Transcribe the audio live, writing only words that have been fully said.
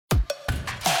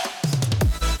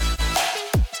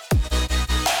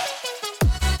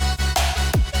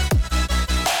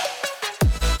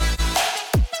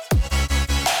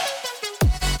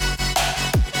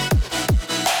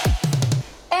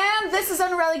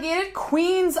Relegated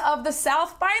Queens of the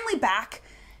South finally back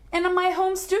in my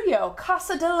home studio,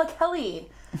 Casa de la Kelly.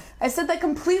 I said that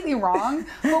completely wrong,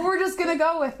 but we're just gonna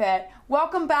go with it.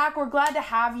 Welcome back. We're glad to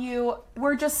have you.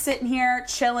 We're just sitting here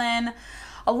chilling.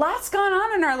 A lot's gone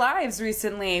on in our lives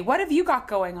recently. What have you got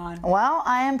going on? Well,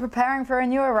 I am preparing for a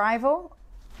new arrival.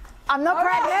 I'm not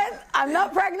pregnant. I'm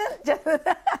not pregnant.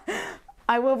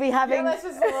 I will be having... Yeah, that's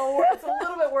just it's a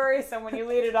little bit worrisome when you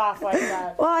lead it off like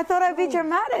that. Well, I thought I'd be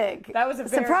dramatic. That was a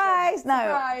very surprise. No,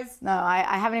 surprise. No,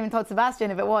 I haven't even told Sebastian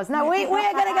if it was. No, we are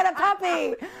going to get a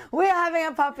puppy. We are having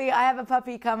a puppy. I have a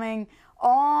puppy coming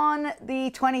on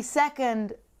the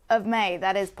 22nd of May.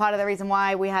 That is part of the reason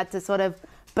why we had to sort of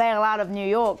bail out of New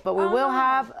York, but we will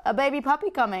have a baby puppy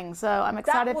coming, so I'm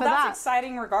excited for that. That's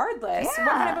exciting regardless. Yeah.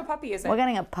 What kind of a puppy is it? We're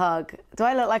getting a pug. Do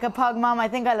I look like a pug mom? I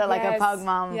think I look like a pug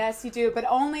mom. Yes, you do, but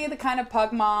only the kind of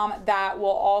pug mom that will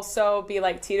also be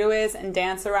like Tito is and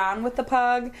dance around with the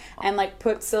pug and like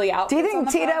put silly outfits on the Do you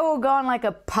think Tito pug. will go on like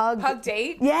a pug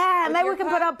date? Yeah, with maybe your we can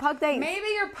pug? put up pug dates. Maybe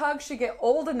your pug should get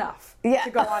old enough Yeah. to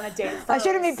go on a date first. I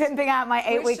shouldn't be pimping out my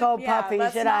 8-week-old puppy,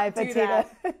 let's should not I, for do Tito?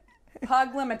 that.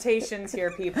 Pug limitations here,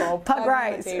 people. Pug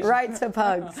rights, limitations. right to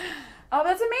pugs. Oh,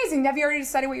 that's amazing. Have you already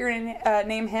decided what you're going to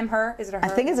name him, her? Is it a her? I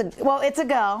think it's a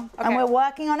girl, and we're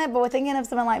working on it, but we're thinking of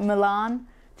something like Mulan,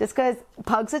 just because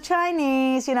pugs are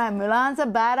Chinese, you know, Mulan's a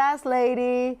badass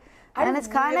lady, and it's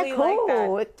kind of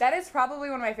cool. Like that is probably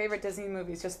one of my favorite Disney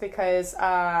movies, just because...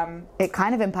 it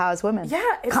kind of empowers women.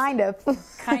 Yeah. Kind of.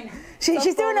 Kind of.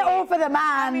 She's doing it all for the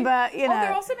man, but, you know. Oh,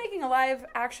 they're also making a live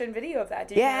action video of that.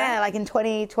 Did you know that? like in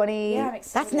 2020. Yeah, I'm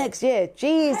excited. That's next year.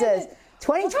 Jesus.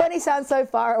 2020 sounds so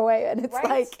far away, and it's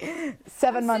like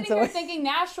 7 months away. I'm sitting here thinking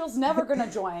Nashville's never going to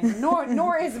join,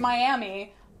 nor is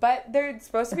Miami, but they're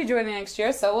supposed to be joining next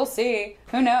year, so we'll see.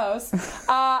 Who knows?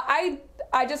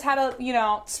 I just had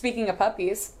speaking of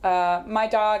puppies, my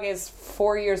dog is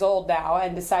 4 years old now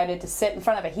and decided to sit in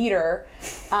front of a heater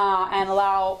and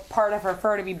allow part of her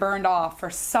fur to be burned off for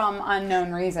some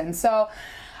unknown reason. So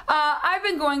I've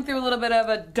been going through a little bit of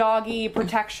a doggy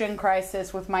protection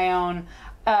crisis with my own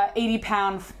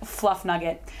 80-pound fluff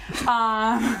nugget.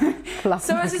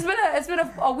 So it's been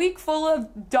a week full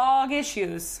of dog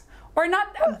issues. Or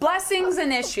not blessings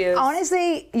and issues.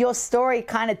 Honestly, your story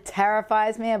kind of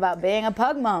terrifies me about being a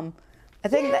pug mom. I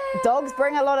think that dogs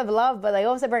bring a lot of love, but they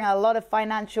also bring a lot of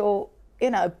financial,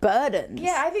 burdens.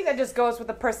 Yeah, I think that just goes with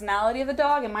the personality of the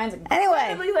dog, and mine's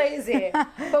incredibly lazy.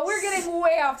 But we're getting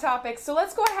way off topic, so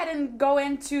let's go ahead and go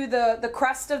into the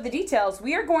crust of the details.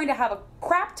 We are going to have a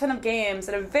crap ton of games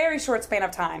in a very short span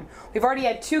of time. We've already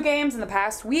had 2 games in the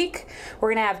past week.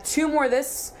 We're going to have 2 more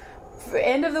this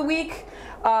end of the week.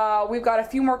 We've got a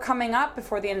few more coming up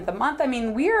before the end of the month. I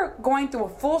mean, we are going through a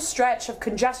full stretch of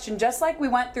congestion, just like we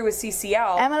went through with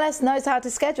CCL. MLS knows how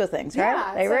to schedule things, right?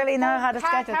 Yeah, they really know how to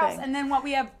schedule things. And then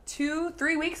we have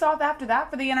 2-3 weeks off after that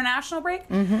for the international break.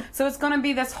 So it's going to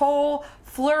be this whole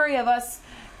flurry of us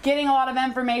getting a lot of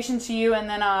information to you, and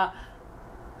then a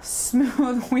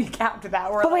smooth week after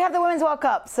that. But we have the Women's World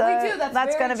Cup, so we do.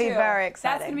 That's going to be very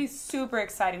exciting. That's going to be super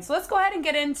exciting. So let's go ahead and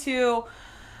get into...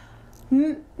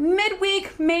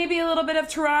 midweek, maybe a little bit of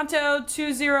Toronto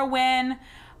 2-0 win.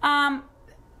 I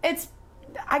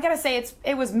gotta say,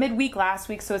 it was midweek last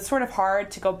week, so it's sort of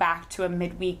hard to go back to a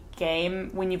midweek game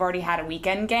when you've already had a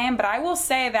weekend game. But I will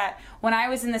say that when I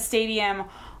was in the stadium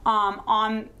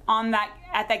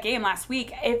at that game last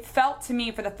week, it felt to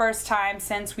me for the first time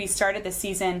since we started the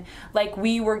season like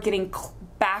we were getting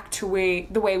back to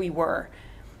the way we were.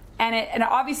 And it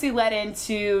obviously led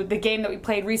into the game that we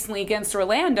played recently against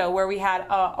Orlando, where we had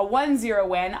a 1-0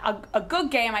 win, a good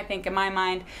game, I think, in my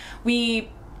mind. We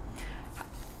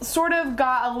sort of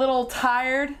got a little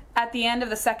tired at the end of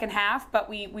the second half, but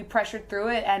we pressured through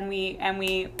it, and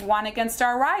we won against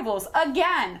our rivals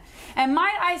again. And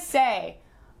might I say,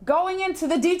 going into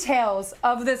the details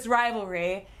of this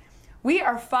rivalry, we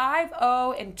are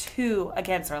 5-0-2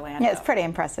 against Orlando. Yeah, it's pretty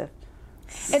impressive.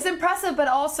 It's impressive, but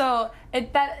also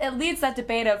it leads that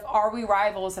debate of, are we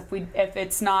rivals if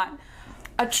it's not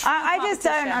a true I just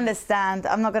don't understand.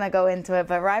 I'm not going to go into it,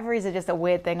 but rivalries are just a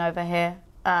weird thing over here,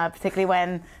 particularly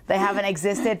when they haven't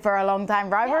existed for a long time.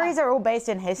 Rivalries are all based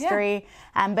in history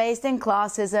and based in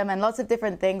classism and lots of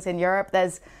different things in Europe.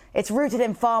 It's rooted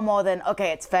in far more than,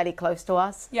 okay, it's fairly close to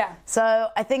us. Yeah. So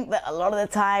I think that a lot of the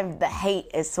time the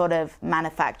hate is sort of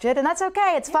manufactured, and that's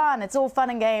okay. It's fun. It's all fun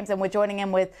and games, and we're joining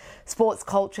in with sports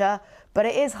culture. But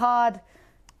it is hard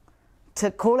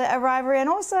to call it a rivalry. And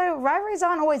also, rivalries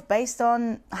aren't always based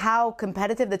on how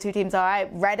competitive the two teams are.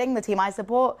 Reading, the team I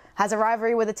support, has a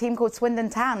rivalry with a team called Swindon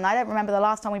Town. And I don't remember the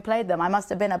last time we played them. I must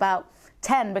have been about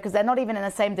 10, because they're not even in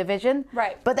the same division.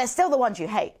 Right. But they're still the ones you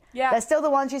hate. Yeah. They're still the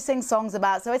ones you sing songs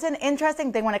about. So it's an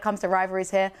interesting thing when it comes to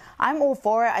rivalries here. I'm all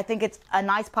for it. I think it's a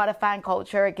nice part of fan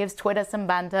culture. It gives Twitter some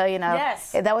banter, you know.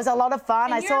 Yes. There was a lot of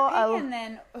fun. In your opinion,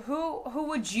 then,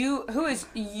 who is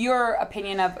your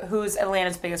opinion of who's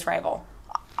Atlanta's biggest rival?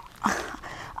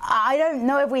 I don't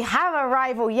know if we have a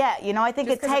rival yet. You know, I think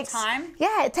Just it 'cause of takes time?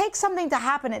 Yeah, it takes something to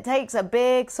happen. It takes a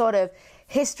big sort of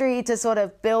history to sort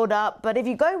of build up. But if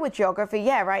you go with geography,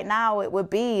 yeah, right now it would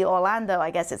be Orlando. I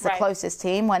guess it's the Right. closest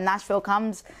team. When Nashville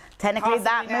comes, technically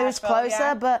that Possibly moves Nashville, closer.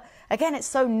 yeah. But again, it's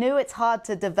so new. It's hard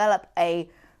to develop a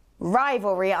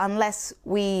rivalry unless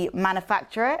we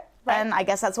manufacture it. Right. And I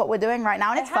guess that's what we're doing right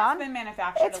now, and It it's has fun. been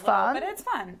manufactured It's a little, fun. but it's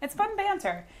fun. It's fun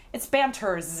banter. It's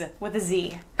banters with a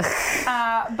Z.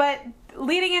 But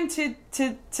leading into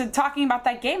to talking about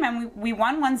that game, and we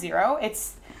won 1-0.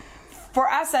 It's for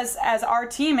us as our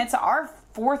team. It's our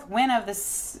fourth win of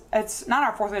this. It's not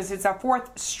our fourth win. It's our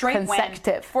fourth straight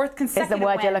Consecutive win. Fourth consecutive is the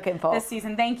word win you're looking for. this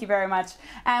season. Thank you very much.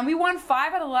 And we won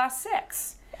 5 out of the last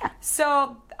 6.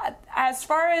 So as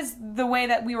far as the way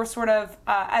that we were sort of,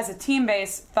 as a team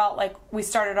base, felt like we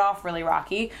started off really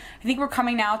rocky, I think we're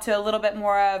coming now to a little bit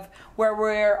more of where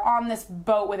we're on this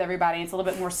boat with everybody. It's a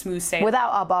little bit more smooth sailing.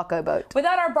 Without our Barco boat.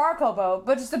 Without our Barco boat,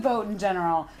 but just a boat in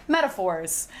general.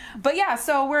 Metaphors. But yeah,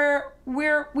 so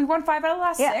we won 5 out of the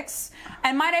last 6.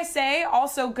 And might I say,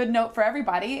 also good note for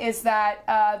everybody, is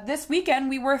that this weekend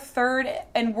we were 3rd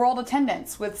in world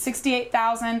attendance with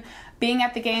 68,000 being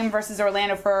at the game versus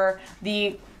Orlando for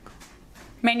the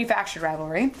manufactured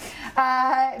rivalry.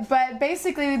 But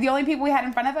basically, the only people we had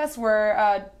in front of us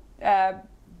were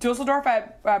Dusseldorf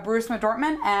at Borussia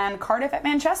Dortmund and Cardiff at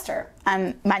Manchester.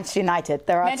 And Manchester United.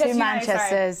 There are Manchester two United, sorry.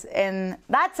 Manchesters in.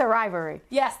 That's a rivalry.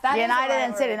 Yes, that is a United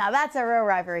and rivalry. City. Now that's a real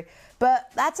rivalry.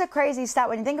 But that's a crazy stat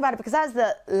when you think about it, because that's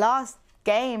the last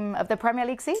game of the Premier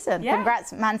League season. Yeah.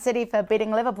 Congrats, Man City, for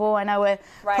beating Liverpool. I know we're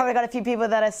probably got a few people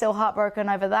that are still heartbroken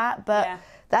over that, but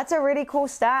that's a really cool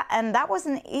stat, and that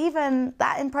wasn't even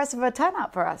that impressive of a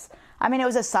turnout for us. I mean, it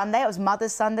was a Sunday. It was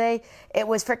Mother's Sunday. It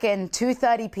was freaking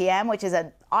 2:30 p.m., which is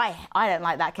I don't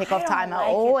like that kickoff time at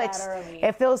all.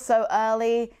 It feels so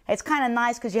early. It's kind of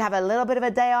nice because you have a little bit of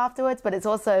a day afterwards, but it's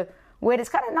also weird. It's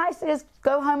kind of nice to just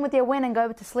go home with your win and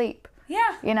go to sleep.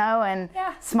 Yeah. You know, and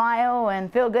smile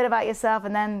and feel good about yourself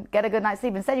and then get a good night's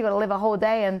sleep. Instead, you've got to live a whole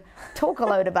day and talk a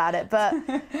load about it. But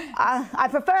I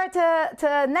prefer it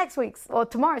to next week's, or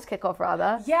tomorrow's kickoff,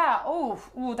 rather. Yeah. Ooh,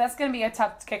 that's going to be a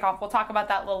tough kickoff. We'll talk about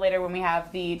that a little later when we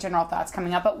have the general thoughts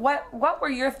coming up. But what were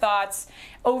your thoughts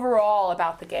overall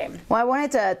about the game? Well, I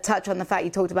wanted to touch on the fact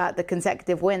you talked about the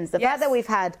consecutive wins. The fact that we've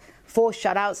had 4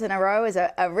 shutouts in a row is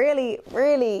a really,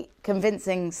 really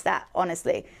convincing stat,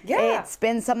 honestly. Yeah. It's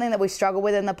been something that we've struggled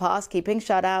with in the past, keeping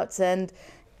shutouts, and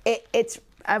it's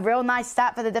a real nice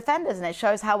stat for the defenders, and it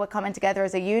shows how we're coming together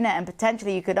as a unit, and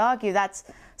potentially you could argue that's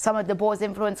some of De Boer's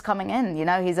influence coming in. You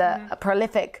know, he's a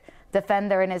prolific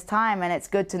defender in his time, and it's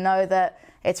good to know that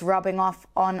it's rubbing off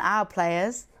on our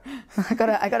players. I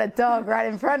got a dog right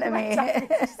in front of me,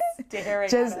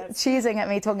 just cheesing at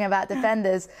me, talking about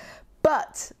defenders.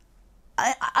 But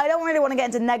I don't really want to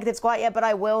get into negatives quite yet, but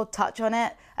I will touch on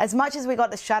it. As much as we got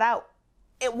the shutout,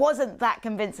 it wasn't that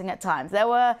convincing at times. There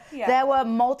were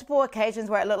multiple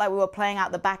occasions where it looked like we were playing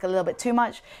out the back a little bit too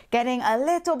much, getting a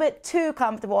little bit too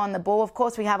comfortable on the ball. Of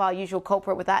course, we have our usual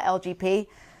culprit with that, LGP.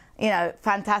 You know,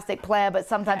 fantastic player, but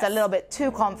sometimes a little bit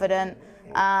too confident.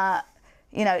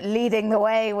 You know, leading the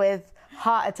way with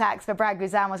heart attacks for Brad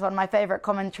Guzan was one of my favorite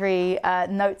commentary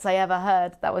notes I ever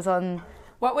heard. That was on...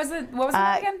 What was it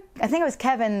again? I think it was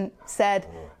Kevin said,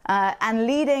 and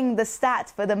leading the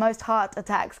stats for the most heart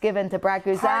attacks given to Brad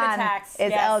Guzan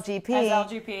is LGP. As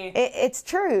LGP. It's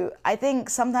true. I think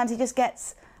sometimes he just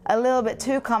gets a little bit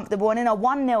too comfortable, and in a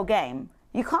 1-0 game,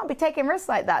 you can't be taking risks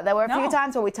like that. There were a few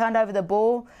times where we turned over the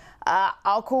ball.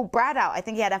 I'll call Brad out. I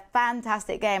think he had a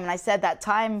fantastic game, and I said that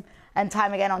time and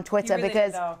time again on Twitter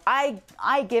because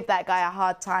I give that guy a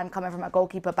hard time coming from a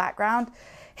goalkeeper background.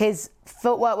 His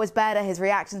footwork was better, his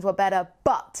reactions were better,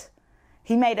 but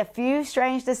he made a few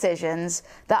strange decisions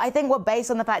that I think were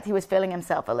based on the fact he was feeling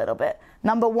himself a little bit.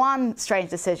 Number one strange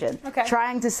decision,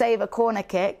 trying to save a corner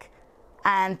kick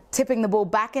and tipping the ball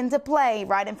back into play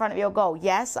right in front of your goal.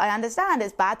 Yes, I understand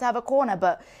it's bad to have a corner,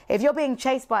 but if you're being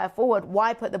chased by a forward,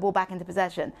 why put the ball back into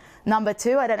possession? Number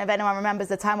two, I don't know if anyone remembers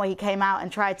the time where he came out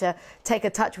and tried to take a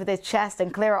touch with his chest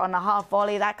and clear it on a half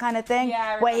volley, that kind of thing,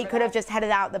 where he could have just headed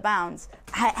it out of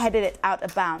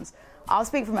bounds. I'll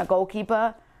speak from a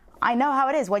goalkeeper. I know how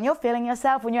it is. When you're feeling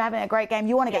yourself, when you're having a great game,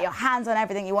 you want to get your hands on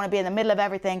everything. You want to be in the middle of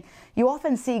everything. You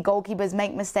often see goalkeepers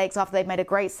make mistakes after they've made a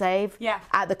great save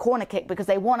at the corner kick because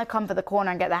they want to come for the corner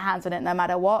and get their hands on it no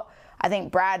matter what. I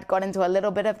think Brad got into a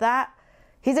little bit of that.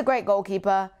 He's a great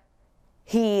goalkeeper.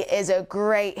 He is a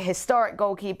great historic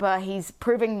goalkeeper. He's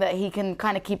proving that he can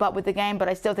kind of keep up with the game, but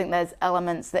I still think there's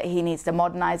elements that he needs to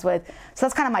modernize with. So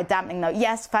that's kind of my dampening note.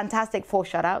 Yes, fantastic 4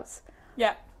 shutouts.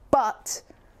 Yeah. But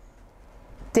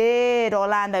did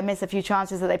Orlando miss a few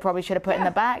chances that they probably should have put in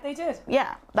the back? They did.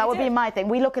 Yeah, that would be my thing.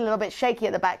 We look a little bit shaky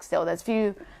at the back still. There's a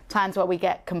few times where we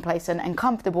get complacent and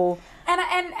comfortable.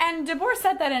 And De Boer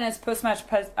said that in his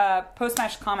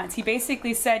post-match comments. He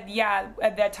basically said, yeah,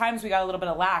 at times we got a little bit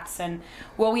of lax, and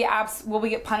will we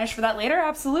get punished for that later?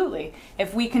 Absolutely.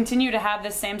 If we continue to have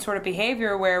this same sort of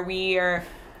behavior where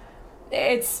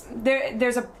there's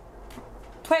a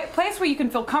place where you can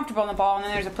feel comfortable on the ball, and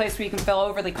then there's a place where you can feel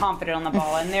overly confident on the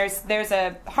ball, and there's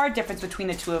a hard difference between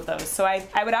the two of those. So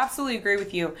I would absolutely agree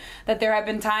with you that there have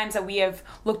been times that we have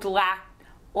looked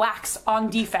lax on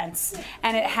defense,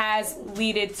 and it has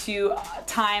led to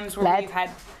times where we've had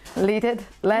leaded.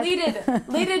 I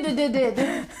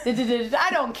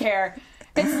don't care.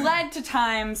 It's led to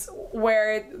times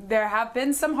where there have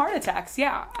been some heart attacks.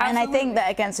 Yeah, absolutely. And I think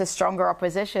that against a stronger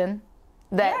opposition,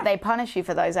 that they punish you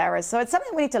for those errors. So it's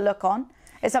something we need to look on.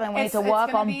 It's something we need to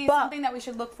work on. It's something that we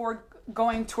should look for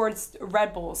going towards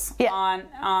Red Bulls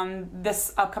on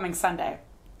this upcoming Sunday.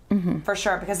 Mm-hmm. For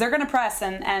sure, because they're going to press,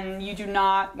 and you do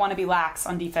not want to be lax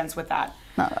on defense with that.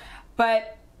 No.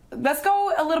 But let's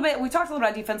go a little bit. We talked a little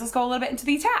about defense. Let's go a little bit into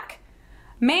the attack.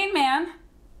 Main man,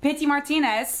 Pity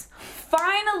Martinez,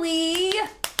 finally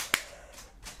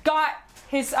got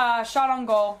his shot on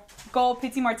goal.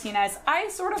 Pity Martinez. I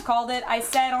sort of called it. I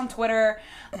said on Twitter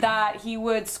that he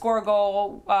would score a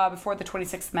goal before the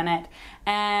 26th minute,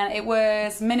 and it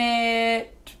was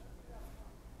minute.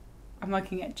 I'm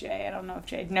looking at Jay. I don't know if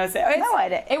Jay knows it. No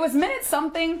idea. It was minute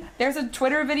something. There's a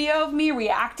Twitter video of me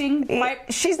reacting.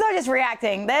 She's not just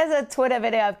reacting. There's a Twitter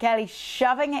video of Kelly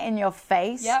shoving it in your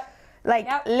face.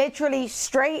 Yep. Literally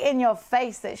straight in your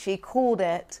face that she called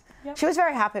it. Yep. She was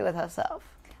very happy with herself.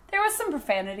 There was some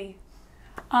profanity.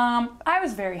 I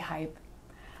was very hype.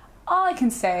 All I can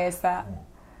say is that.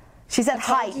 She said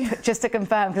hype, just to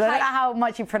confirm, because I don't know how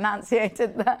much you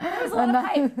pronunciated that. There was a lot of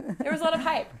hype. There was a lot of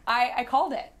hype. I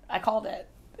called it.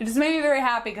 It just made me very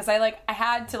happy because I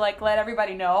had to let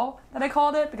everybody know that I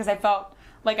called it because I felt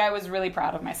like I was really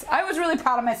proud of myself. I was really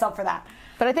proud of myself for that.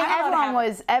 But I think everyone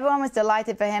was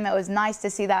delighted for him. It was nice to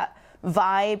see that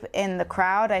vibe in the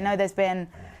crowd. I know there's been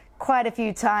quite a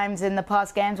few times in the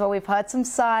past games where we've heard some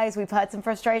sighs, we've heard some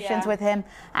frustrations with him,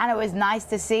 and it was nice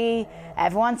to see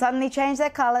everyone suddenly change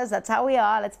their colors. That's how we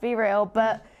are, let's be real.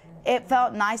 But it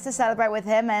felt nice to celebrate with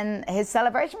him, and his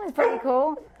celebration was pretty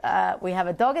cool. We have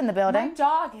a dog in the building. My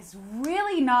dog is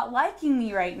really not liking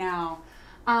me right now.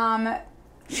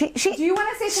 Do you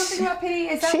want to say something about Pity?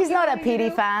 Is that she's not a Pity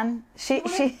fan. She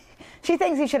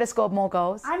thinks he should have scored more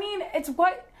goals. I mean,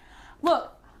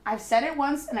 look, I've said it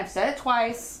once and I've said it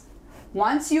twice.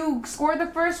 Once you score the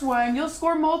first one, you'll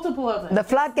score multiple of them. The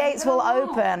floodgates will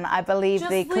open, I believe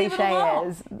the cliche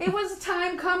is. It was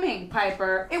time coming,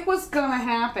 Piper. It was gonna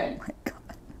happen. Oh my God.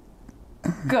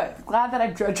 Good. Glad that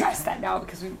I've addressed that now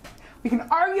because we can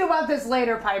argue about this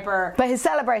later, Piper. But his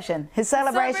celebration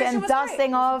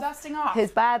dusting off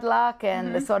his bad luck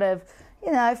and the sort of,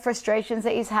 frustrations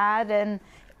that he's had, and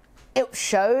it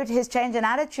showed his change in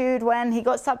attitude when he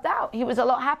got subbed out. He was a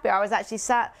lot happier. I was actually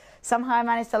somehow I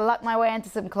managed to luck my way into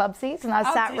some club seats, and I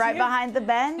was sat right behind the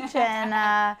bench,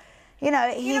 and he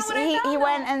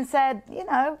went and said,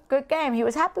 good game. He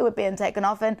was happy with being taken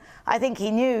off, and I think he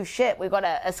knew, we've got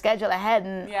a schedule ahead,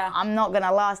 and I'm not going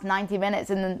to last 90 minutes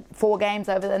in 4 games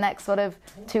over the next sort of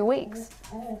 2 weeks.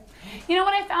 You know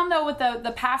what I found, though, with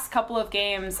the past couple of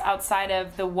games outside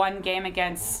of the one game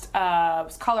against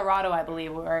Colorado, I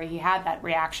believe, where he had that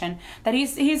reaction, that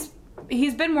he's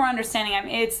been more understanding. I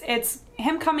mean, it's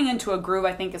him coming into a groove,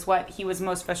 I think, is what he was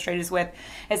most frustrated with,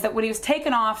 is that when he was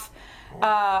taken off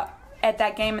at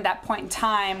that game at that point in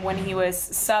time when he was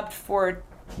subbed for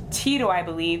Tito, I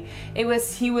believe,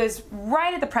 he was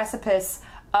right at the precipice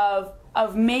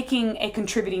of making a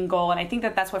contributing goal, and I think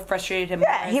that's what frustrated him.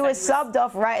 Yeah, he was subbed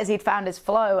off right as he'd found his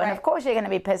flow, and of course you're going to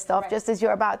be pissed off just as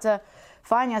you're about to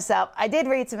find yourself. I did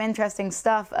read some interesting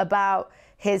stuff about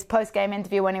his post-game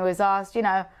interview when he was asked,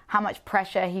 how much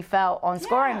pressure he felt on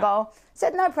scoring goal.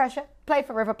 Said no pressure, play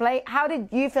for River Plate. How did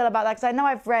you feel about that? Because I know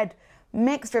I've read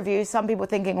mixed reviews. Some people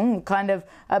thinking, kind of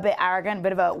a bit arrogant, a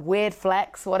bit of a weird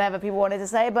flex, whatever people wanted to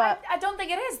say. But I don't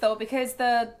think it is, though, because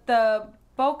the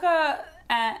Boca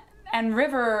and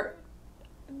River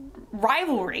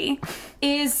rivalry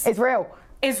is real.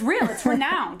 Is real. It's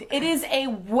renowned. It is a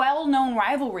well-known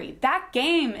rivalry. That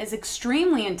game is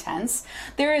extremely intense.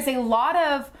 There is a lot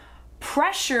of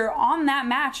pressure on that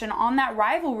match and on that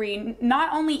rivalry,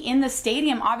 not only in the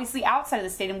stadium, obviously outside of the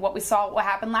stadium, what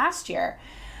happened last year.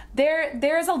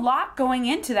 There's a lot going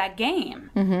into that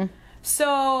game. Mm-hmm.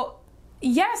 So,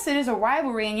 yes, it is a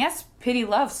rivalry, and yes, Pity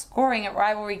loves scoring at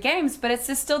rivalry games, but it's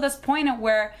just still this point at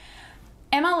where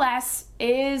MLS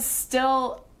is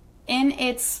still in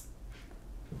its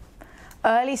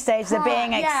early stages of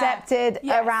being accepted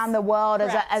around the world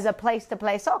as a place to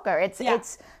play soccer.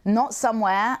 It's not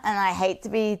somewhere, and I hate to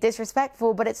be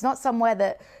disrespectful, but it's not somewhere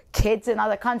that kids in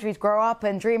other countries grow up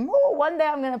and dream, oh, one day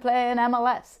I'm going to play in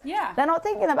MLS. Yeah. They're not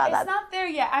thinking about that. It's not there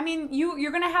yet. I mean,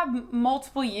 you're going to have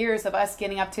multiple years of us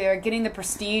getting up to there, getting the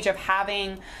prestige of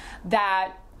having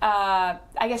that, I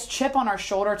guess, chip on our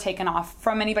shoulder taken off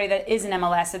from anybody that is in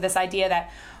MLS, of this idea that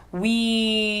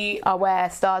we are where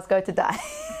stars go to die.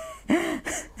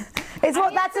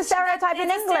 That's a stereotype in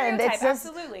England.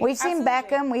 Absolutely. We've seen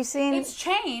Beckham. It's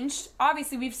changed.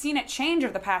 Obviously, we've seen it change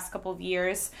over the past couple of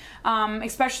years,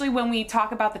 especially when we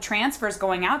talk about the transfers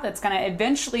going out. That's going to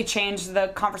eventually change the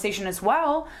conversation as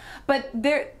well. But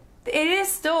it is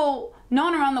still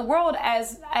known around the world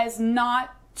as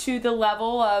not to the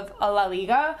level of a La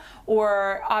Liga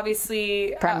or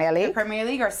obviously Premier League, the Premier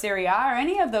League or Serie A or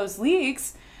any of those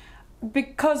leagues,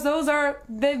 because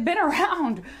they've been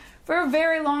around for a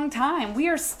very long time. We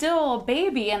are still a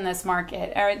baby in this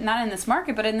market, or not in this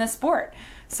market, but in this sport.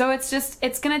 So it's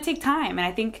going to take time. And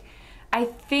I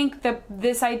think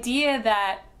this idea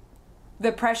that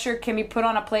the pressure can be put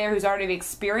on a player who's already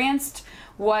experienced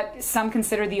what some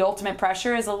consider the ultimate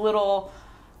pressure is a little,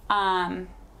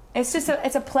 it's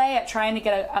a play at trying to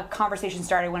get a conversation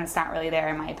started when it's not really there,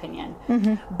 in my opinion.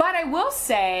 Mm-hmm. But I will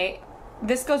say,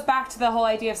 this goes back to the whole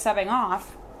idea of subbing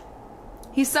off.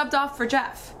 He subbed off for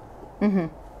Jeff.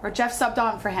 Mm-hmm. Or Jeff subbed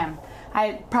on for him.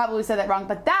 I probably said that wrong,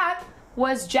 but that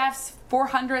was Jeff's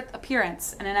 400th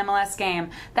appearance in an MLS game.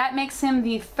 That makes him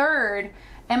the third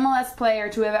MLS player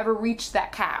to have ever reached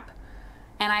that cap.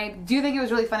 And I do think it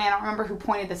was really funny. I don't remember who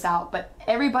pointed this out, but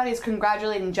everybody's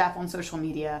congratulating Jeff on social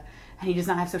media, and he does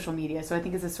not have social media. So I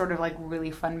think it's a sort of like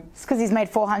really fun. It's because he's made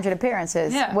 400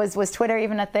 appearances. Yeah. Was Twitter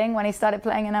even a thing when he started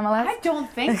playing in MLS? I don't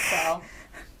think so.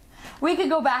 We could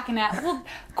go back and ask. Well,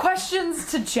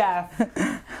 questions to Jeff.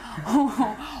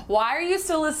 Why are you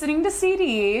still listening to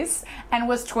CDs? And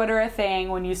was Twitter a thing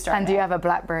when you started? And do you have a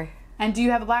BlackBerry?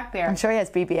 I'm sure he has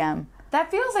BBM.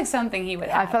 That feels like something he would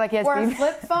have. I feel like he has Or a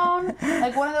flip phone,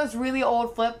 like one of those really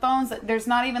old flip phones that there's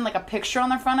not even like a picture on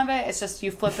the front of it. It's just you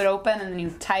flip it open and then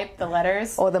you type the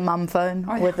letters. Or the mum phone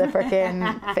with the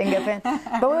freaking finger pin.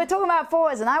 But we were talking about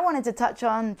forwards, and I wanted to touch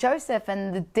on Josef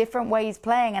and the different way he's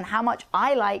playing and how much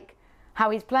I like how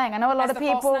he's playing. I know a lot of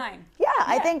people. False nine. Yeah,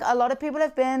 I think a lot of people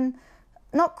have been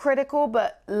not critical,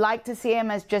 but like to see him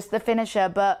as just the finisher.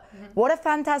 But what a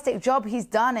fantastic job he's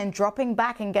done in dropping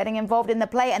back and getting involved in the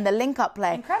play and the link-up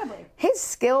play. Incredibly. His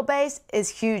skill base is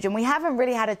huge, and we haven't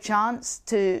really had a chance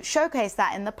to showcase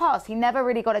that in the past. He never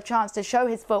really got a chance to show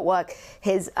his footwork,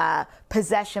 his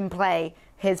possession play,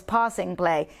 his passing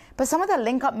play. But some of the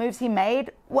link-up moves he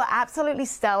made were absolutely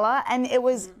stellar, and it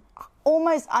was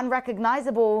almost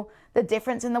unrecognizable, the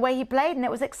difference in the way he played, and it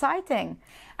was exciting.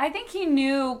 I think he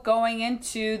knew going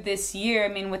into this year, I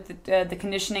mean, with the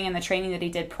conditioning and the training that he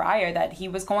did prior, that he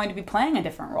was going to be playing a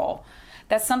different role.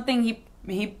 That's something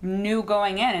he knew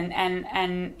going in,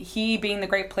 and he, being the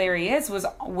great player he is, was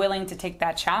willing to take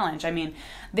that challenge. I mean,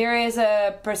 there is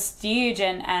a prestige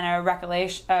and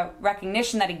a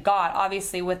recognition that he got,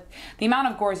 obviously, with the amount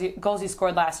of goals he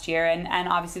scored last year and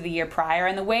obviously the year prior,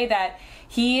 and the way that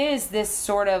he is this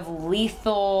sort of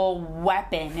lethal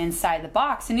weapon inside the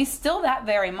box, and he's still that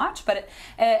very much, but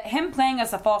him playing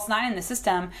as a false nine in the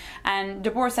system, and De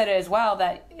Boer said it as well,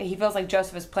 that he feels like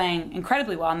Josef is playing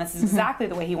incredibly well, and this is exactly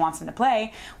the way he wants him to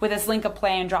play, with his link-up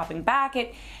play and dropping back.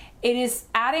 It is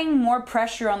adding more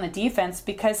pressure on the defense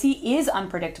because he is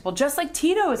unpredictable, just like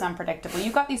Tito is unpredictable.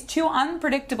 You've got these two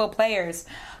unpredictable players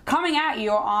coming at you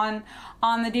on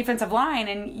the defensive line,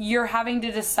 and you're having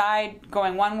to decide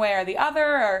going one way or the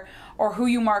other, or who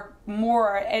you mark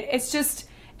more.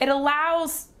 It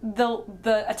allows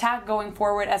the attack going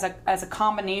forward as a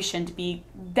combination to be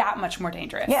that much more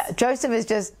dangerous. Yeah, Josef is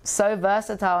just so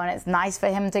versatile, and it's nice for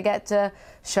him to get to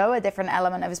show a different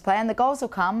element of his play, and the goals will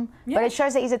come. Yeah. But it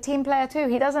shows that he's a team player too.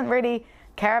 He doesn't really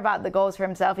care about the goals for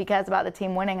himself. He cares about the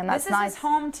team winning, and that's nice. This is his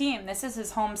home team. This is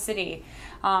his home city.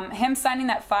 Him signing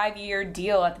that 5-year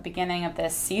deal at the beginning of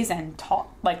this season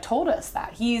told us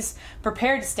that he's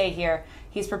prepared to stay here.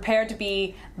 He's prepared to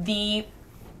be the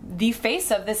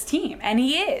face of this team, and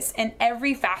he is in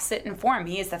every facet and form.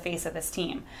 He is the face of this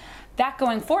team. That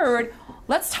going forward,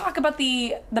 let's talk about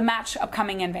the match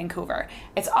upcoming in Vancouver.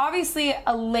 It's obviously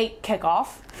a late kickoff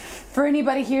for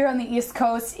anybody here on the East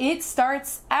Coast. It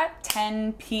starts at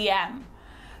 10 p.m.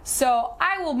 So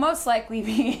I will most likely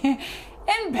be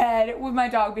in bed with my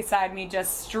dog beside me,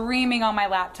 just streaming on my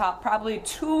laptop, probably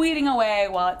tweeting away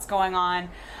while it's going on.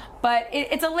 But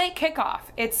it's a late kickoff.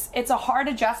 It's a hard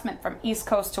adjustment from East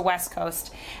Coast to West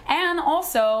Coast. And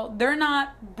also, they're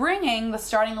not bringing the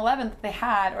starting 11 that they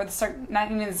had, or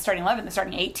not even the starting 11, the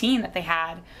starting 18 that they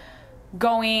had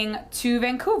going to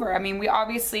Vancouver. I mean, we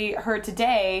obviously heard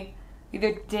today,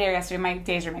 either today or yesterday, my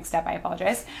days are mixed up, I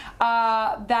apologize,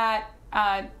 that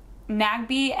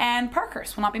Nagbe and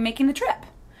Parkhurst will not be making the trip,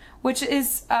 which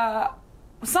is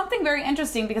something very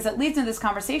interesting because it leads into this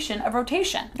conversation of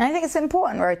rotation. And I think it's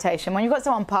important rotation. When you've got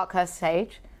someone Parkhurst's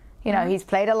age, you know, he's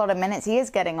played a lot of minutes, he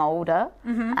is getting older,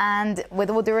 and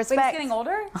with all due respect... Wait, he's getting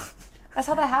older? That's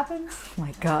how that happens? Oh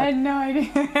my God. I had no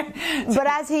idea. But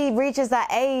as he reaches that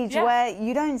age where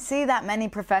you don't see that many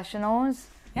professionals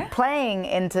playing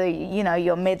into, you know,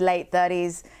 your mid-late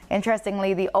 30s.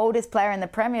 Interestingly, the oldest player in the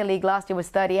Premier League last year was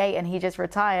 38 and he just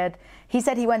retired. He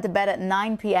said he went to bed at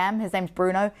 9 p.m. His name's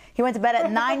Bruno. He went to bed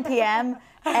at 9 p.m.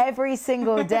 every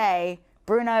single day.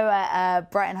 Bruno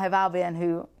at Brighton Hove Albion,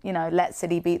 who, you know, let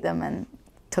City beat them and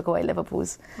took away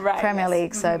Liverpool's Premier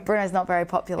League. So Bruno's not very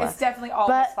popular. It's definitely all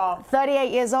his fault.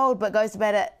 38 years old, but goes to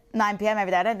bed at 9 p.m.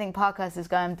 every day. I don't think Parkhurst is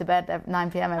going to bed at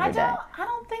 9 p.m. every day. I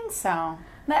don't think so.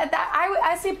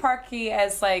 I see Parky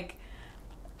as like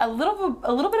a little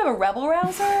bit of a rebel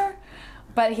rouser,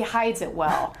 but he hides it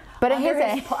well. But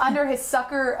under his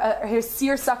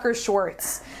seersucker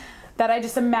shorts that I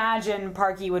just imagine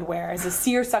Parky would wear as a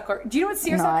seersucker. Do you know what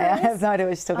seersucker is? I have no idea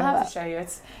what you're talking about. I'll have to show you.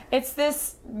 It's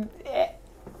this.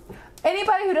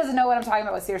 Anybody who doesn't know what I'm talking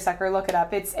about with seersucker, look it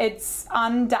up. It's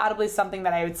undoubtedly something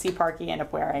that I would see Parky end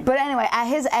up wearing. But anyway, at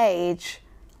his age,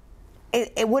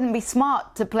 it wouldn't be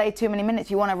smart to play too many minutes.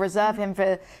 You want to reserve him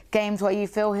for games where you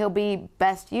feel he'll be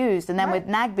best used. And then with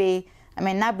Nagbe, I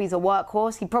mean, Nagbe's a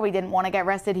workhorse. He probably didn't want to get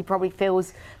rested. He probably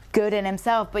feels good in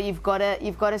himself. But you've got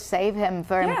to save him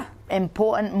for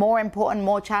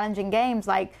more challenging games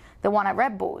like the one at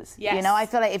Red Bulls. Yes. You know, I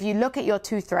feel like if you look at your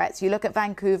two threats, you look at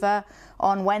Vancouver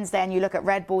on Wednesday and you look at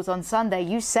Red Bulls on Sunday,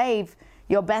 you save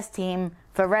your best team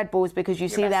for Red Bulls because you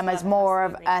see them as more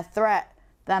of a threat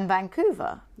than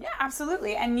Vancouver. Yeah,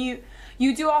 absolutely. And you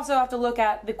do also have to look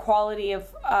at the quality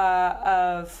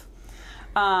of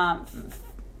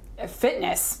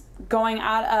fitness going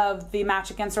out of the match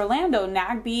against Orlando.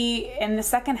 Nagbe in the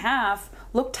second half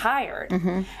looked tired.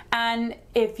 And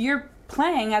if you're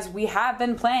playing, as we have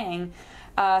been playing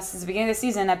since the beginning of the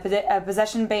season, a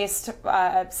possession-based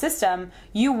system,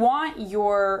 you want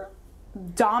your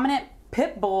dominant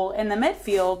pit bull in the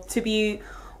midfield to be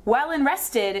well and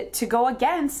rested to go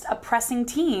against a pressing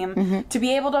team, to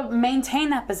be able to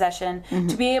maintain that possession,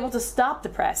 to be able to stop the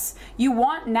press. You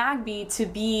want Nagbe to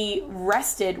be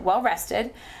rested, well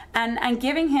rested, and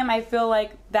giving him, I feel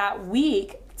like, that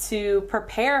week to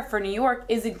prepare for New York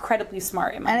is incredibly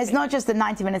smart. And it's not just the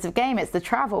 90 minutes of game, it's the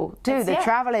travel too. The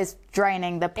travel is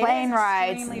draining, the plane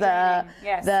rides,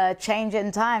 the change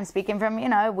in time. Speaking from, you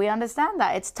know, we understand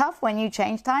that. It's tough when you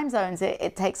change time zones.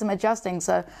 It takes some adjusting.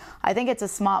 So I think it's a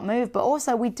smart move. But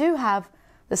also we do have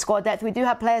the squad depth. We do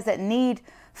have players that need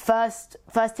first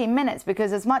team minutes,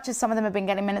 because as much as some of them have been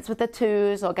getting minutes with the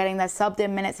twos or getting their subbed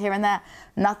in minutes here and there,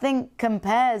 nothing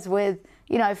compares with,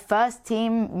 you know, first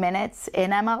team minutes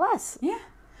in MLS. Yeah.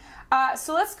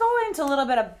 So let's go into a little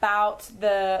bit about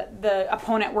the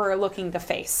opponent we're looking to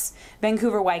face,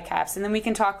 Vancouver Whitecaps, and then we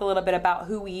can talk a little bit about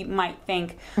who we might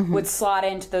think would slot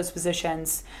into those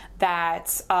positions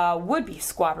that would be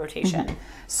squad rotation.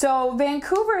 So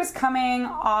Vancouver is coming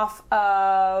off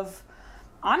of,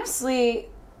 honestly,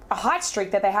 a hot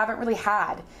streak that they haven't really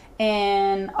had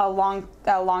in a long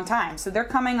time. So they're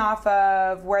coming off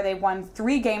of where they won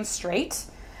 3 games straight.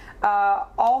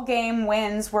 All game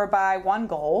wins were by 1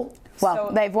 goal. Well,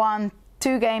 so they've won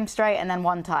 2 games straight and then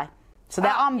 1 tie. So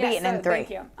they're unbeaten in 3. Thank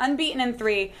you. Unbeaten in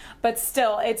 3, but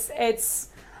still,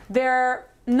 they're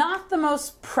not the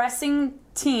most pressing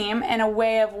team in a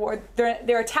way of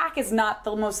their attack is not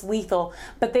the most lethal,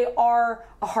 but they are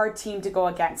a hard team to go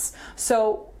against.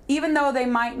 So even though they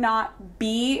might not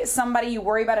be somebody you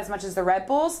worry about as much as the Red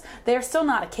Bulls, they are still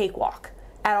not a cakewalk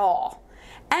at all.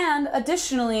 And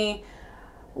additionally,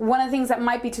 one of the things that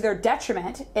might be to their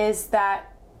detriment is that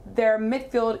their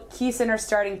midfield key center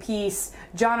starting piece,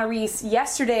 John Ariss,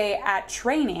 yesterday at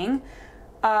training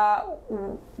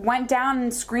went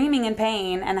down screaming in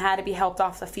pain and had to be helped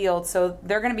off the field. So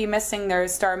they're going to be missing their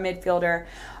star midfielder.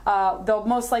 They'll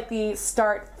most likely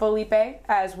start Felipe,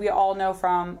 as we all know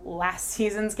from last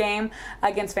season's game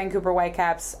against Vancouver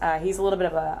Whitecaps. He's a little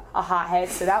bit of a hothead,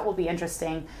 so that will be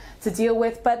interesting to deal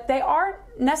with. But they aren't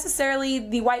necessarily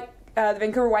the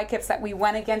Vancouver Whitecaps that we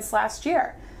went against last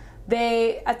year.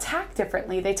 They attack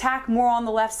differently. They attack more on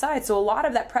the left side. So a lot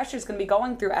of that pressure is going to be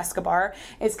going through Escobar.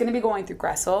 It's going to be going through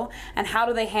Gressel. And how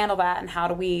do they handle that? And how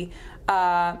do we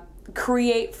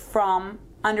create from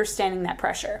understanding that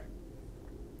pressure?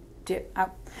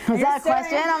 Was that a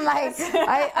question? I'm like,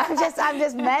 I'm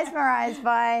just mesmerized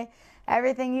by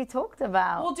everything you talked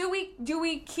about. Well, do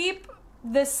we keep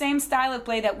the same style of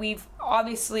play that we've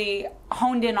obviously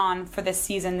honed in on for this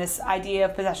season? This idea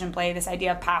of possession play, this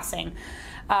idea of passing.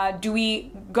 Do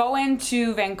we go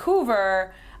into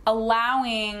Vancouver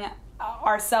allowing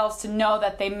ourselves to know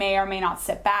that they may or may not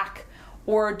sit back,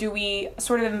 or do we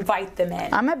sort of invite them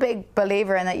in? I'm a big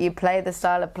believer in that you play the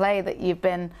style of play that you've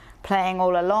been playing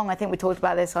all along. I think we talked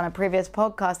about this on a previous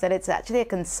podcast, that it's actually a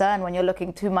concern when you're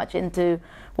looking too much into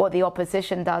what the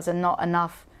opposition does and not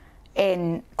enough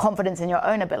in confidence in your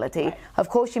own ability. Right. Of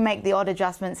course, you make the odd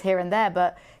adjustments here and there,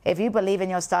 but if you believe in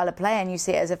your style of play and you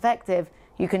see it as effective,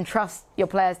 you can trust your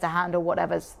players to handle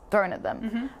whatever's thrown at them.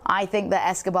 Mm-hmm. I think that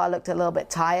Escobar looked a little bit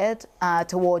tired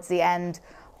towards the end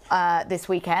this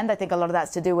weekend. I think a lot of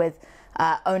that's to do with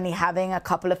only having a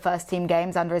couple of first-team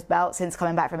games under his belt since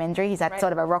coming back from injury. He's had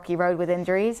sort of a rocky road with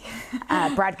injuries.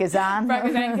 Brad Guzan. Brad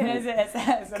Guzan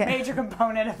is a major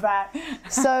component of that.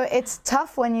 So it's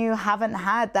tough when you haven't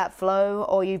had that flow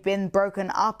or you've been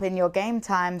broken up in your game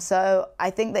time. So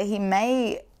I think that he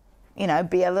may,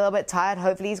 be a little bit tired.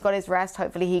 Hopefully he's got his rest.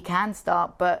 Hopefully he can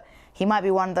start. But he might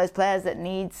be one of those players that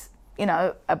needs,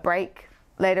 a break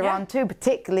later on too,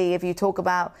 particularly if you talk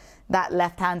about that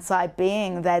left-hand side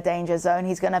being their danger zone.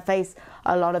 He's going to face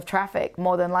a lot of traffic,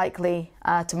 more than likely,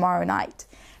 tomorrow night.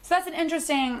 So that's an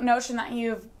interesting notion that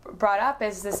you've brought up,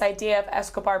 is this idea of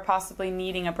Escobar possibly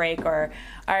needing a break, or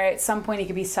at some point he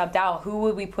could be subbed out. Who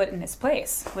would we put in his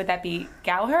place? Would that be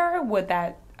Gallagher?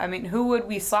 Who would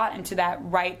we slot into that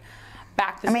right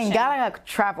back position? Gallagher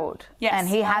traveled. Yes, and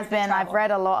he has been. I've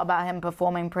read a lot about him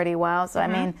performing pretty well.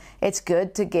 So, it's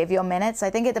good to give your minutes. I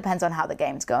think it depends on how the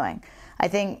game's going. I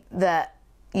think that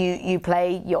you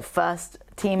play your first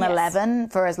team 11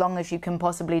 for as long as you can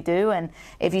possibly do. And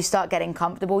if you start getting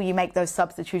comfortable, you make those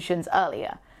substitutions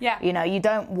earlier. Yeah. You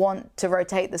don't want to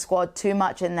rotate the squad too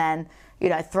much and then,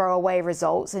 throw away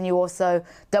results. And you also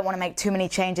don't want to make too many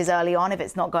changes early on if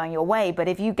it's not going your way. But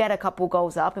if you get a couple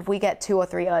goals up, if we get 2 or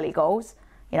 3 early goals,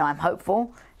 I'm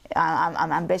hopeful.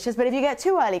 I'm ambitious, but if you get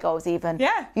 2 early goals even,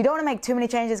 you don't want to make too many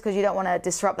changes because you don't want to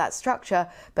disrupt that structure.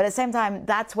 But at the same time,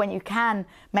 that's when you can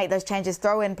make those changes,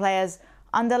 throw in players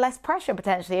under less pressure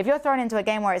potentially. If you're thrown into a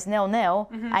game where it's 0-0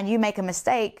 and you make a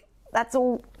mistake, that's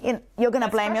all, you're going to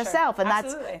blame yourself. And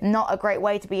Absolutely. That's not a great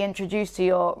way to be introduced to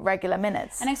your regular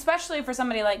minutes. And especially for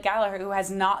somebody like Gallagher, who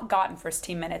has not gotten first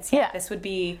team minutes yet. This would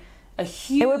be a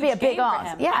huge It would be a big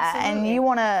ask. Yeah, Absolutely. And you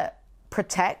want to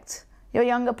protect your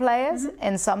younger players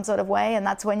in some sort of way, and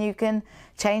that's when you can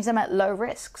change them at low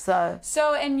risk. So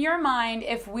in your mind,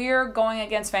 if we're going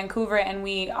against Vancouver and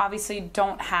we obviously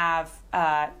don't have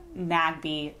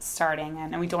Nagbe starting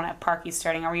and we don't have Parkey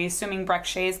starting, are we assuming Brek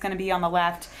Shea is going to be on the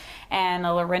left and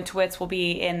Laurentowicz will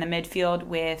be in the midfield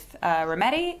with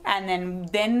Remedi? And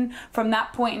then from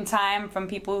that point in time, from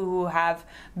people who have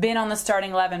been on the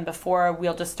starting 11 before,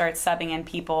 we'll just start subbing in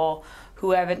people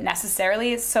who haven't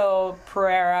necessarily, so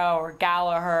Pereira or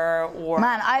Gallagher or...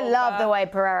 Man, I love the way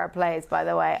Pereira plays, by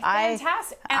the way.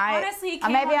 Fantastic. And honestly, he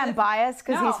came maybe I'm biased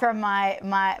because he's from my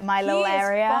little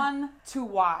area. He is fun to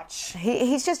watch.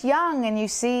 He's just young, and you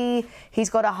see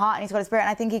he's got a heart and he's got a spirit, and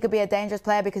I think he could be a dangerous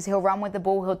player because he'll run with the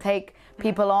ball, he'll take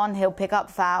people on, he'll pick up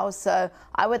fouls, so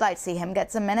I would like to see him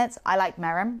get some minutes. I like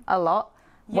Merrim a lot.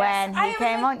 When he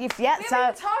came on,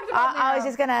 I was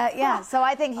just gonna, so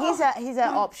I think he's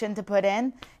an option to put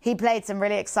in. He played some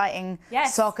really exciting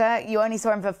soccer. You only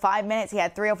saw him for 5 minutes. He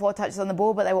had 3 or 4 touches on the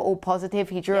ball, but they were all positive.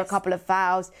 He drew a couple of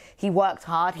fouls. He worked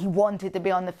hard. He wanted to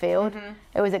be on the field.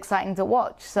 It was exciting to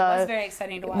watch. So it was very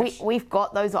exciting to watch. We've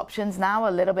got those options now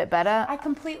a little bit better.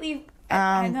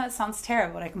 I know it sounds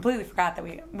terrible, but I completely forgot that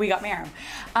we got Merrim.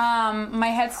 My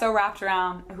head's so wrapped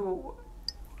around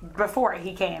before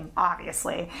he came,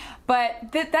 obviously.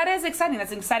 But that is exciting.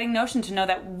 That's an exciting notion to know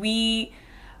that we,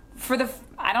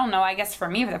 I guess for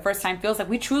me, for the first time, feels like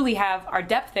we truly have our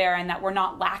depth there and that we're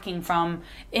not lacking from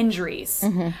injuries.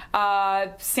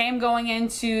 Same going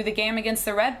into the game against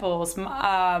the Red Bulls.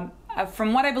 From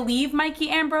what I believe,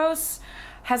 Mikey Ambrose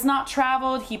has not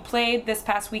traveled. He played this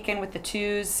past weekend with the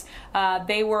Twos.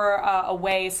 They were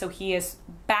away, so he is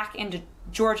back into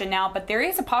Georgia now. But there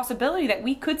is a possibility that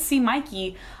we could see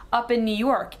Mikey up in New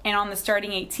York and on the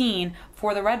starting 18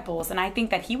 for the Red Bulls. And I think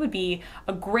that he would be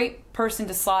a great person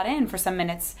to slot in for some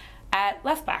minutes at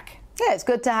left back. Yeah, it's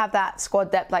good to have that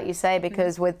squad depth, like you say,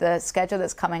 because with the schedule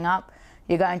that's coming up,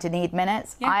 you're going to need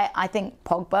minutes. Yeah. I think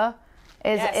Pogba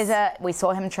we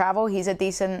saw him travel. He's a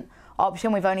decent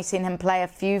option. We've only seen him play a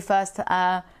few first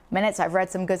minutes. I've read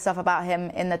some good stuff about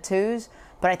him in the Twos,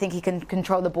 but I think he can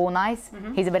control the ball nice.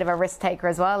 He's a bit of a risk taker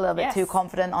as well, a little bit too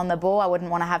confident on the ball. I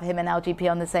wouldn't want to have him and LGP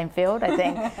on the same field. I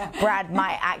think Brad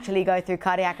might actually go through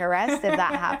cardiac arrest if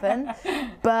that happened.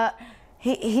 But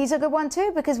he's a good one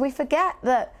too, because we forget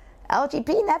that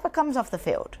LGP never comes off the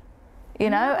field,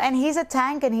 and he's a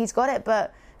tank and he's got it.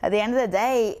 But at the end of the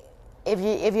day,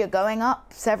 if you're going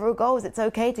up several goals, it's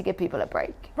okay to give people a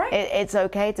break. Right. It's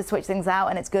okay to switch things out,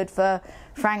 and it's good for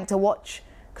Frank to watch,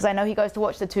 because I know he goes to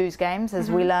watch the Twos games, as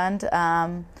we learned.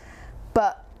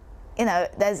 But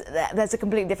there's a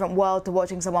completely different world to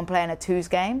watching someone play in a Twos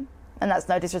game. And that's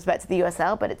no disrespect to the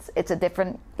USL, but it's a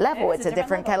different level. It's a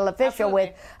different kettle of fish. You're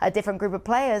with a different group of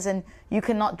players, and you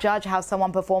cannot judge how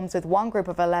someone performs with one group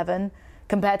of 11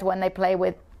 compared to when they play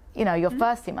with, your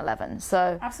first team 11.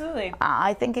 So absolutely,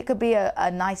 I think it could be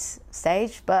a nice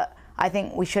stage, but I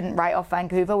think we shouldn't write off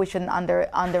Vancouver. We shouldn't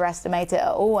underestimate it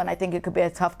at all. And I think it could be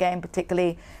a tough game,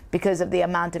 particularly because of the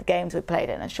amount of games we played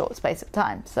in a short space of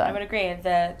time. So I would agree.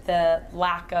 The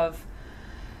lack of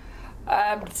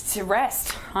to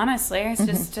rest, honestly, it's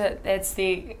just it's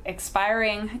the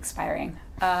expiring.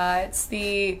 It's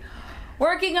the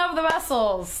working of the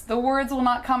vessels. The words will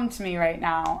not come to me right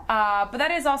now. But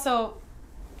that is also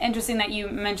interesting that you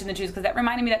mentioned the Jews, because that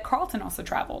reminded me that Carlton also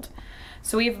traveled.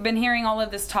 So we've been hearing all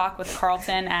of this talk with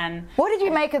Carlton. And what did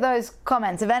you make of those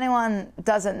comments? If anyone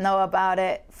doesn't know about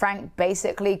it, Frank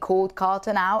basically called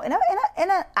Carlton out in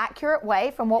an accurate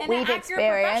way from what we've experienced. In an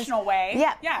accurate, professional way.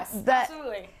 Yeah. Yes,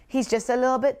 absolutely. He's just a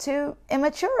little bit too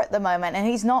immature at the moment, and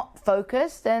he's not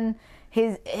focused, and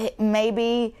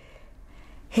maybe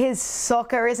his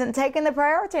soccer isn't taking the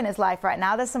priority in his life right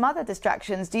now. There's some other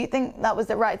distractions. Do you think that was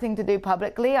the right thing to do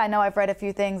publicly? I know I've read a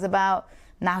few things about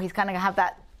now he's kind of going to have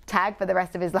that tag for the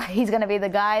rest of his life. He's going to be the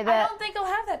guy that... I don't think he'll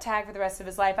have that tag for the rest of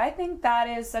his life. I think that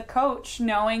is a coach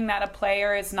knowing that a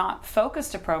player is not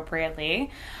focused appropriately.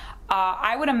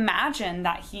 I would imagine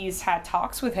that he's had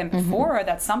talks with him before,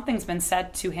 that something's been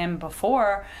said to him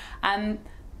before. And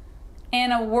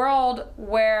in a world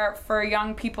where for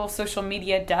young people I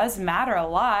media does matter a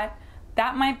lot,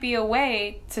 that might be a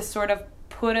way to sort of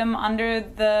put him under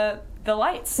the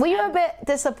lights. Were you a bit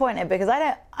disappointed? Because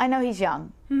I know he's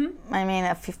young. I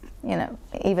mean,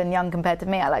 even young compared to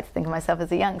me, I like to think of myself as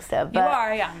a youngster. But, you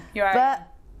are young. But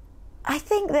I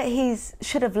think that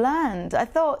should have learned. I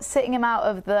thought sitting him out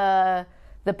of the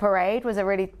parade was a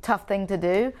really tough thing to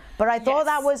do. But I thought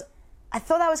that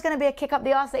was going to be a kick up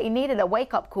the arse that he needed, a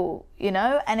wake up call,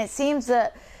 And it seems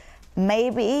that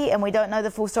maybe, and we don't know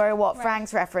the full story of what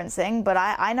Frank's referencing, but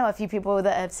I know a few people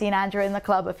that have seen Andrew in the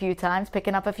club a few times,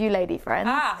 picking up a few lady friends.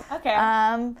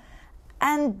 Okay.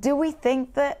 And do we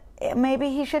think that maybe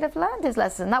he should have learned his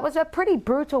lesson? That was a pretty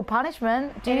brutal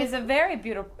punishment. It is a very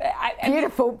beautiful.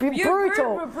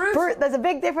 Brutal. There's a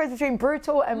big difference between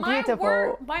brutal and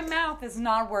beautiful. My mouth is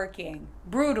not working.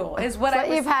 Brutal is what I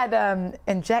was... You've had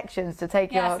injections to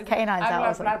take your canines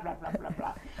out. Blah, blah, blah, blah,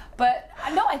 blah. But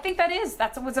no, I think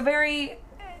that was a very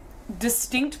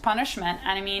distinct punishment.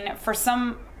 And I mean, for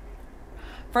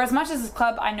as much as his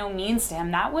club I know means to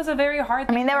him, that was a very hard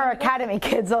thing. I mean, there were academy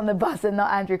kids on the bus and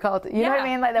not Andrew Carlton. You know what I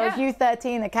mean? Like there was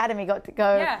U13 academy got to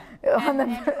go. Yeah,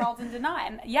 and Carlton did not.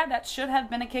 And that should have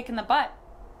been a kick in the butt.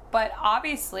 But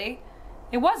obviously,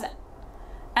 it wasn't.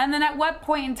 And then at what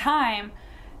point in time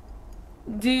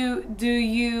do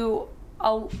you...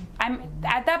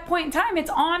 at that point in time, it's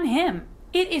on him.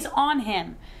 It is on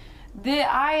him.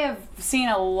 I have seen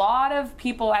a lot of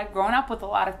people, I've grown up with a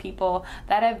lot of people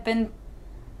that have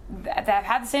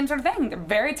had the same sort of thing. They're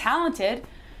very talented,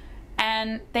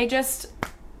 and they just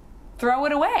throw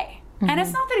it away. And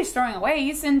it's not that he's throwing away.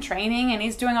 He's in training, and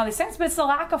he's doing all these things, but it's the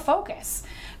lack of focus.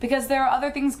 Because there are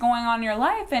other things going on in your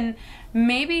life, and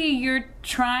maybe you're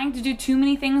trying to do too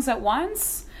many things at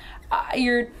once.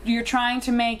 You're trying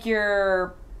to make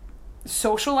your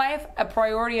social life a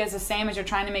priority as the same as you're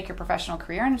trying to make your professional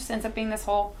career, and it just ends up being this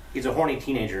whole... He's a horny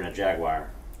teenager in a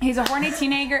Jaguar. He's a horny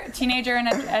teenager and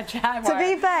a jaguar. To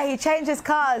be fair, he changes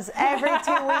cars every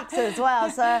 2 weeks as well.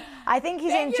 So I think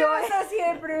he's enjoying.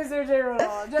 Associate producer general,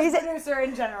 just producer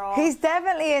in general. He's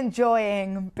definitely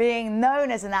enjoying being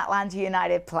known as an Atlanta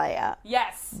United player.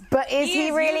 Yes. But is he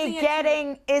really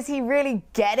getting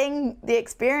the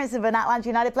experience of an Atlanta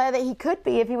United player that he could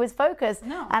be if he was focused?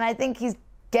 No. And I think he's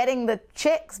getting the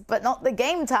chicks, but not the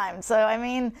game time. So, I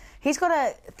mean, he's got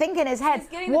to think in his head. He's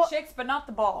getting the chicks, but not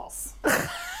the balls.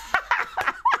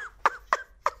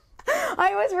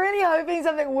 I was really hoping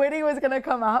something witty was going to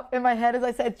come up in my head as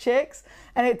I said chicks,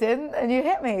 and it didn't, and you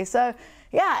hit me. So,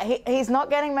 yeah, he's not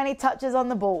getting many touches on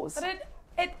the balls. But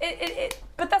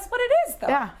that's what it is, though.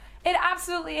 Yeah. It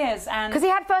absolutely is, and because he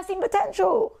had first team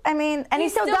potential. I mean, and he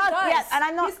still does. Yes, and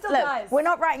I'm not. He still does. We're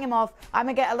not writing him off. I'm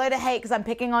gonna get a load of hate because I'm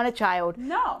picking on a child.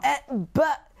 No.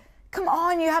 But come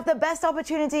on, you have the best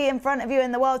opportunity in front of you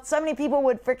in the world. So many people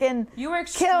would freaking you are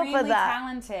kill for extremely that.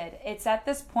 talented. It's at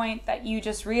this point that you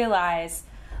just realize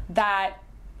that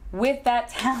with that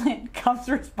talent comes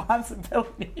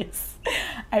responsibilities.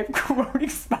 I'm quoting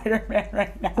Spider-Man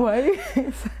right now. What?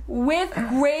 With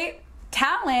great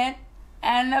talent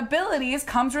and abilities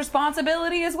comes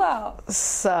responsibility as well.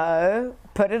 So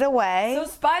put it away. So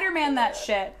Spider-Man that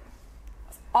shit.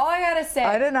 All I gotta say.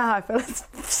 I don't know how I feel.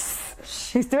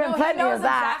 He's doing plenty of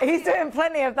that. Exactly. He's doing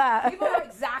plenty of that. People know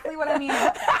exactly what I mean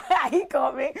about that. He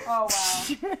got me. Oh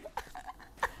wow.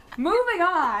 Moving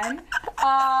on,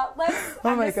 let's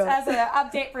as an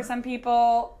update for some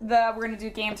people, we're going to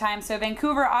do game time. So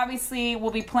Vancouver obviously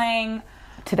will be playing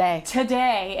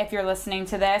Today, if you're listening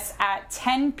to this, at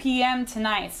 10 p.m.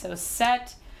 tonight. So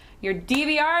set your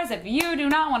DVRs if you do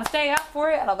not want to stay up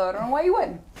for it, although I don't know why you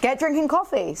wouldn't. get drinking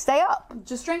coffee. Stay up.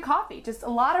 Just drink coffee. Just a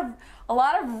lot of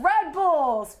Red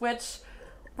Bulls, which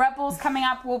Red Bulls coming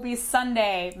up will be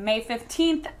Sunday, May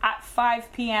 15th at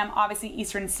 5 p.m., obviously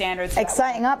Eastern Standard. So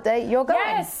Exciting update. You're going.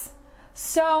 Yes.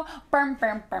 So,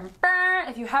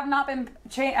 if you have not been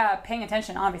paying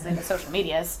attention, obviously, to social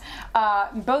medias,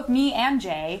 both me and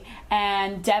Jay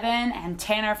and Devin and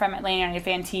Tanner from Atlanta United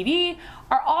Fan TV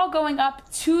are all going up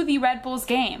to the Red Bulls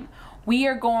game. We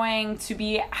are going to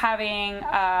be having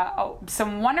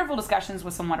some wonderful discussions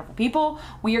with some wonderful people.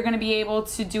 We are going to be able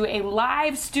to do a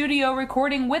live studio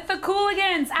recording with the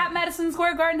Cooligans at Madison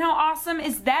Square Garden. How awesome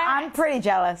is that? I'm pretty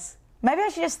jealous. Maybe I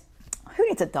should just. Who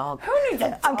needs a dog? Who needs a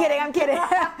dog? I'm kidding.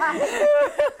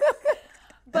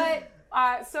 But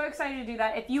so excited to do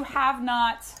that. If you have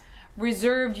not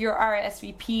reserved your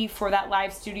RSVP for that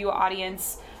live studio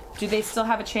audience, do they still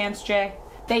have a chance, Jay?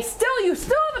 You still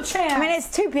have a chance. I mean, it's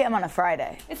 2 p.m. on a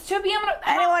Friday. It's 2 p.m.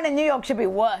 Anyone in New York should be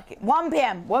working. 1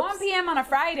 p.m. Whoops. 1 p.m. on a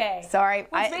Friday. Sorry.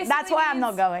 That's why I'm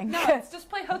not going. No, it's just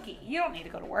play hooky. You don't need to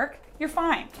go to work. You're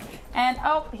fine. And,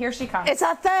 here she comes. It's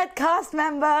our third cast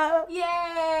member.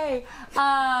 Yay!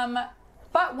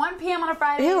 But 1 p.m. on a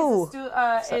Friday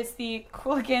is the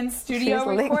Cooligans studio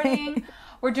recording.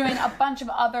 We're doing a bunch of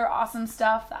other awesome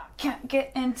stuff that I can't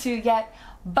get into yet.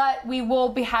 But we will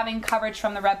be having coverage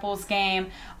from the Red Bulls game.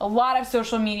 A lot of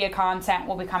social media content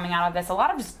will be coming out of this. A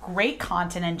lot of just great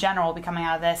content in general will be coming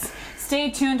out of this. Stay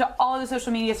tuned to all of the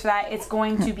social medias for that. It's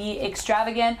going to be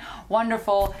extravagant,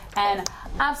 wonderful, and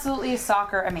absolutely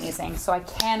soccer amazing. So I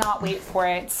cannot wait for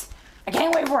it. I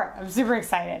can't wait for it. I'm super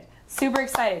excited. Super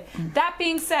excited. That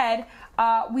being said,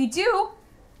 we do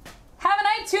have an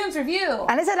iTunes review.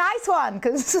 And it's a nice one,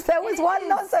 because there was one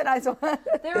not so nice one.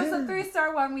 There was a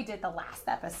 3-star one we did the last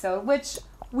episode, which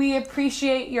we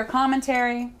appreciate your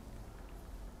commentary.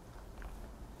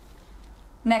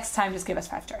 Next time, just give us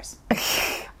 5 stars.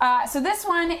 So this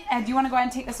one, do you want to go ahead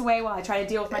and take this away while I try to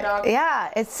deal with my dog?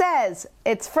 Yeah, it says,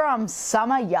 it's from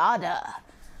Summer Yada.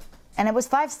 And it was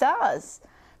 5 stars.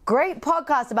 Great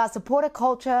podcast about supporter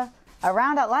culture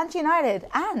around Atlanta United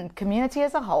and community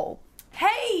as a whole.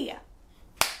 Hey!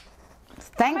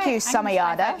 Thank you, Summer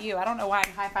Yada. High-five you. I don't know why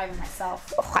I'm high-fiving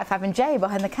myself. Oh, high-fiving Jay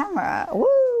behind the camera.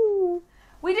 Woo!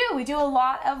 We do a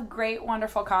lot of great,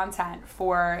 wonderful content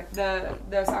for the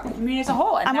soccer community as a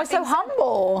whole. And we're so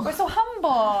humble. We're so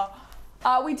humble.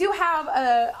 We do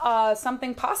have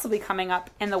something possibly coming up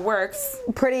in the works.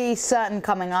 Pretty certain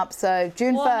coming up, so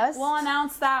June 1st. We'll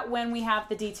announce that when we have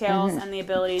the details and the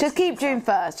ability Just keep June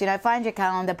 1st, find your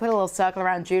calendar, put a little circle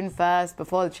around June 1st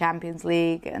before the Champions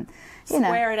League, and,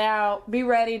 swear it out, be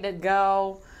ready to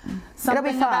go. It'll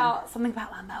be fun. Something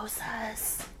about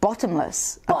mimosas.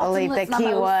 Bottomless. I believe the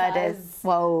key word is,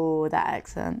 whoa, that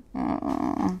accent.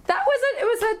 It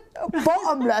was a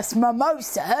bottomless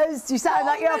mimosas. You sound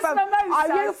like you're from. Mimosas.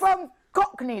 Are you from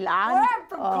Cockney land? I'm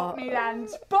from Cockney land.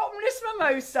 Bottomless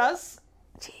mimosas.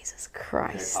 Jesus Mary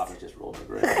Christ. Poppins just rolled in the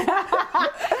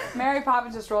grave. Mary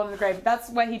Poppins just rolled in the grave. That's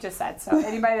what he just said. So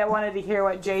anybody that wanted to hear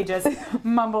what Jay just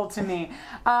mumbled to me.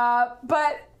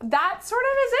 But that sort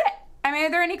of is it. I mean,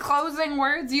 are there any closing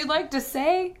words you'd like to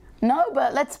say? No,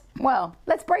 but let's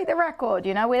break the record.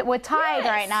 You know, we're tied Yes.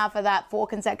 right now for that 4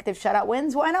 consecutive shutout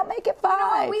wins. Why not make it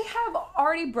 5? We have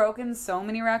already broken so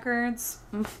many records.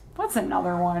 What's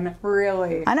another one,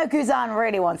 really? I know Kuzan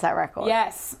really wants that record.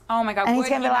 Yes. Oh my God. And he's would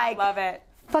gonna he be not like- love it.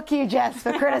 Fuck you, Jess,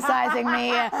 for criticizing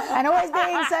me and always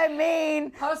being so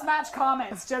mean. Post-match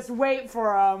comments. Just wait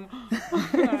for them.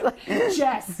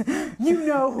 Jess, you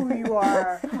know who you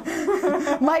are.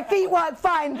 My feet work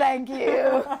fine, thank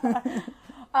you.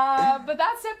 But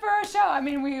that's it for our show. I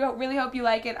mean, we really hope you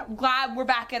like it. I'm glad we're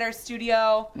back at our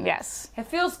studio. Yes. It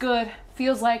feels good.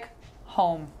 Feels like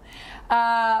home.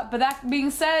 But that being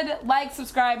said, like,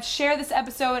 subscribe, share this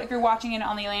episode if you're watching it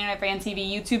on the Atlanta United Fan TV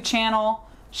YouTube channel.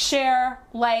 Share,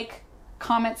 like,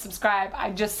 comment, subscribe.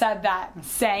 I just said that. I'm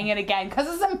saying it again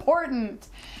because it's important.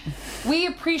 We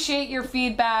appreciate your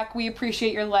feedback. We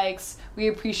appreciate your likes. We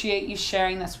appreciate you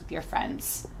sharing this with your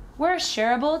friends. We're a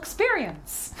shareable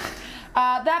experience.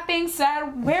 That being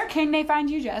said, where can they find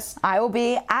you, Jess? I will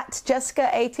be at Jessica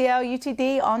ATL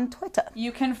UTD on Twitter.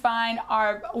 You can find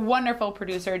our wonderful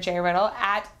producer, Jay Riddle,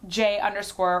 at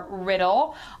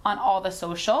J_Riddle on all the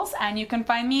socials. And you can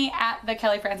find me at the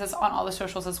Kelly Francis on all the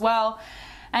socials as well.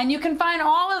 And you can find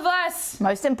all of us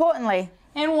Most importantly,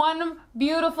 in one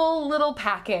beautiful little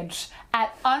package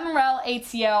at Unrel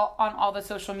ATL on all the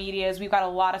social medias. We've got a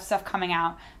lot of stuff coming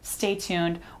out. Stay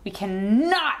tuned. We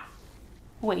cannot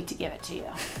wait to give it to you.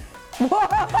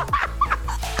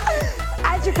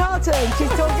 Andrew Carlton, she's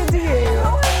talking to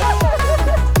you.